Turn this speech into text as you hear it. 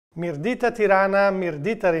Mirdita Tirana,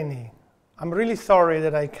 Mirdita Rini. I'm really sorry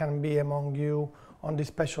that I can't be among you on this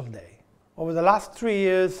special day. Over the last 3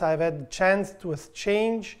 years, I've had the chance to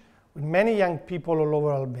exchange with many young people all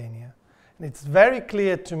over Albania. And it's very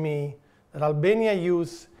clear to me that Albania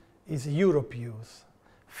youth is Europe youth,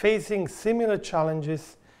 facing similar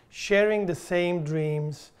challenges, sharing the same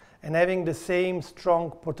dreams, and having the same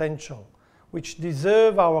strong potential, which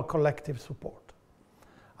deserve our collective support.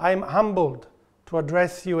 I am humbled to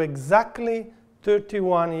address you exactly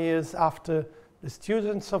 31 years after the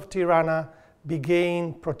students of Tirana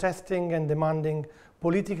began protesting and demanding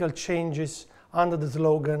political changes under the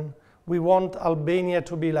slogan, "We want Albania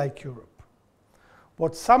to be like Europe."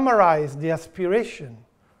 What summarized the aspiration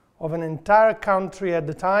of an entire country at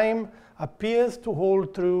the time appears to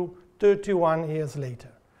hold true 31 years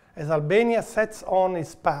later, as Albania sets on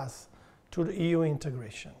its path to the EU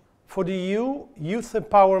integration. For the EU, youth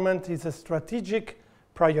empowerment is a strategic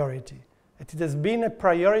priority. It has been a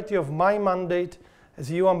priority of my mandate as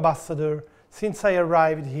EU Ambassador since I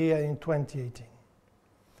arrived here in 2018.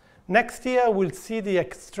 Next year will see the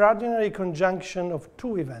extraordinary conjunction of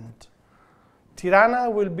two events. Tirana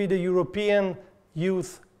will be the European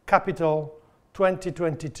Youth Capital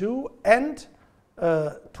 2022, and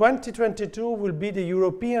 2022 will be the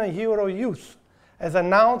European Hero Youth, as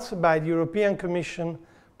announced by the European Commission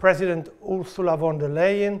President Ursula von der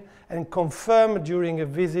Leyen and confirmed during a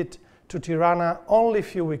visit to Tirana only a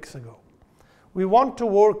few weeks ago. We want to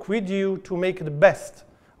work with you to make the best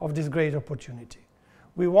of this great opportunity.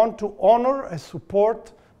 We want to honor and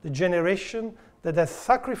support the generation that has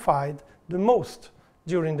sacrificed the most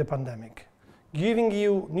during the pandemic, giving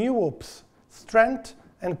you new hopes, strength,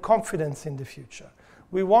 and confidence in the future.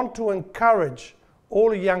 We want to encourage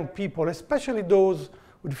all young people, especially those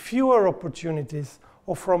with fewer opportunities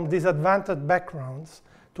or from disadvantaged backgrounds,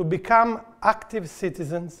 to become active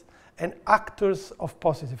citizens and actors of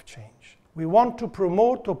positive change. We want to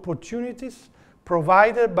promote opportunities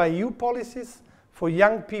provided by EU policies for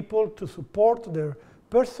young people to support their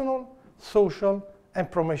personal, social, and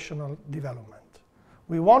professional development.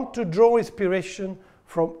 We want to draw inspiration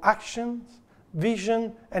from actions,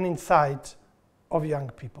 vision, and insight of young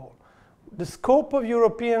people. The scope of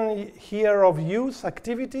European Year of Youth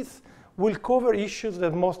activities will cover issues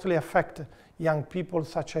that mostly affect young people,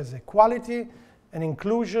 such as equality and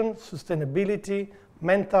inclusion, sustainability,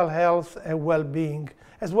 mental health and well-being,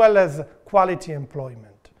 as well as quality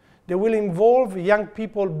employment. They will involve young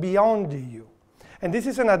people beyond the EU. And this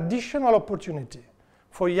is an additional opportunity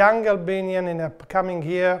for young Albanians in the upcoming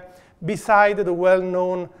year, beside the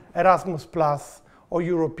well-known Erasmus Plus or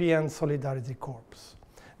European Solidarity Corps.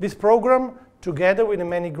 This program, together with the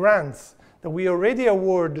many grants that we already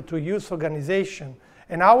award to youth organizations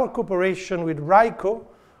and our cooperation with RICO,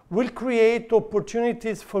 will create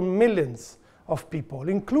opportunities for millions of people,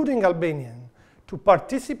 including Albanians, to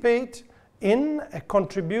participate in and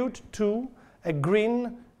contribute to a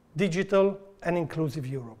green, digital, and inclusive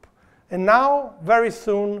Europe. And now, very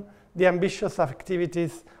soon, the ambitious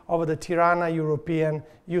activities of the Tirana European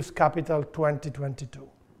Youth Capital 2022.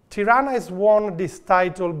 Tirana has won this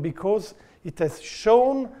title because it has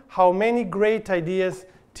shown how many great ideas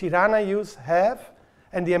Tirana youth have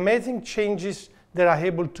and the amazing changes they are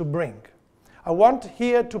able to bring. I want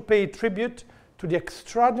here to pay tribute to the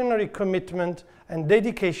extraordinary commitment and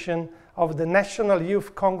dedication of the National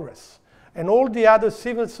Youth Congress and all the other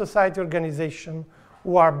civil society organizations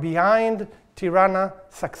who are behind Tirana's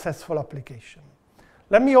successful application.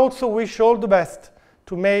 Let me also wish all the best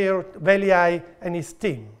to Mayor Veliaj and his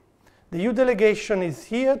team. The EU delegation is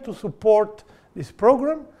here to support this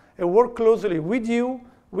program and work closely with you,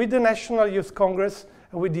 with the National Youth Congress,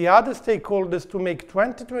 and with the other stakeholders to make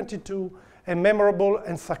 2022 a memorable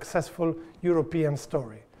and successful European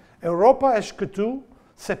story. Europa është këtu,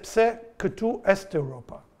 sepse këtu është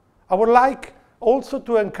Europa. I would like also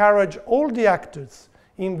to encourage all the actors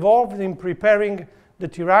involved in preparing the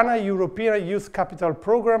Tirana European Youth Capital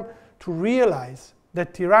program to realize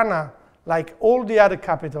that Tirana, like all the other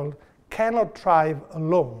capitals, cannot thrive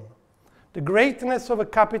alone. The greatness of a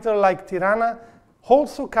capital like Tirana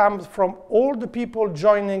also comes from all the people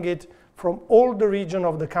joining it from all the regions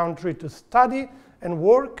of the country to study and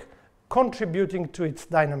work, contributing to its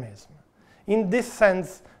dynamism. In this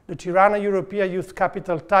sense, the Tirana European Youth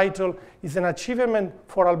Capital title is an achievement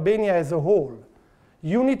for Albania as a whole.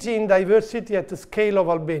 Unity in diversity at the scale of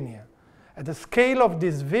Albania, at the scale of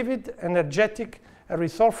this vivid, energetic, and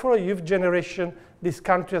resourceful youth generation this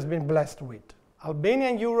country has been blessed with. Albania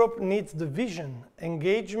and Europe needs the vision,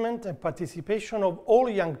 engagement, and participation of all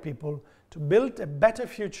young people to build a better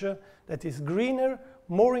future that is greener,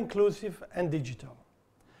 more inclusive, and digital.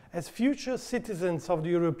 As future citizens of the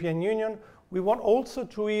European Union, we want also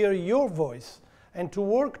to hear your voice and to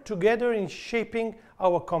work together in shaping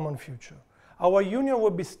our common future. Our union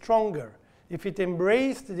would be stronger if it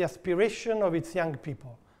embraced the aspiration of its young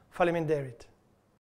people. Faleminderit.